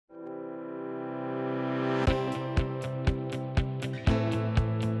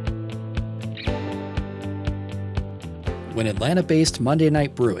when Atlanta-based Monday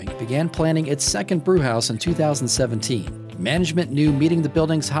Night Brewing began planning its second brewhouse in 2017. Management knew meeting the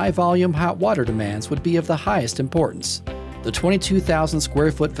building's high-volume hot water demands would be of the highest importance. The 22,000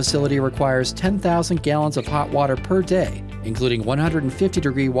 square foot facility requires 10,000 gallons of hot water per day, including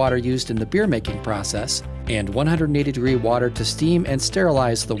 150-degree water used in the beer-making process and 180-degree water to steam and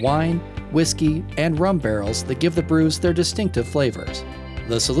sterilize the wine, whiskey, and rum barrels that give the brews their distinctive flavors.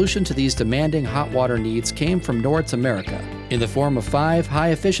 The solution to these demanding hot water needs came from Noritz America in the form of 5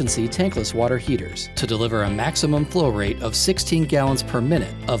 high-efficiency tankless water heaters to deliver a maximum flow rate of 16 gallons per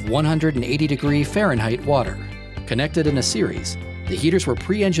minute of 180-degree Fahrenheit water. Connected in a series, the heaters were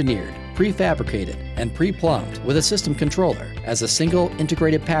pre-engineered, prefabricated, and pre-plumbed with a system controller as a single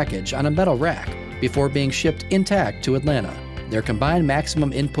integrated package on a metal rack before being shipped intact to Atlanta. Their combined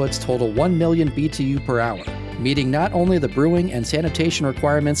maximum inputs total 1 million BTU per hour, meeting not only the brewing and sanitation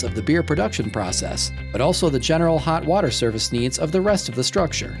requirements of the beer production process, but also the general hot water service needs of the rest of the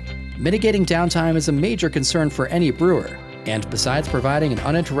structure. Mitigating downtime is a major concern for any brewer, and besides providing an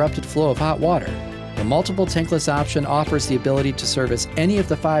uninterrupted flow of hot water, the multiple tankless option offers the ability to service any of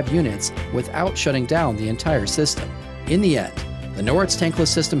the 5 units without shutting down the entire system. In the end, the Noritz tankless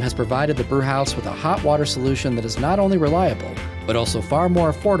system has provided the brewhouse with a hot water solution that is not only reliable, but also far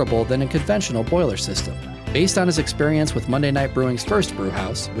more affordable than a conventional boiler system. Based on his experience with Monday Night Brewing's first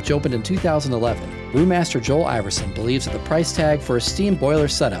brewhouse, which opened in 2011, brewmaster Joel Iverson believes that the price tag for a steam boiler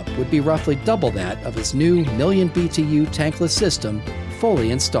setup would be roughly double that of his new million BTU tankless system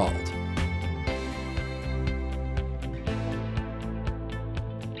fully installed.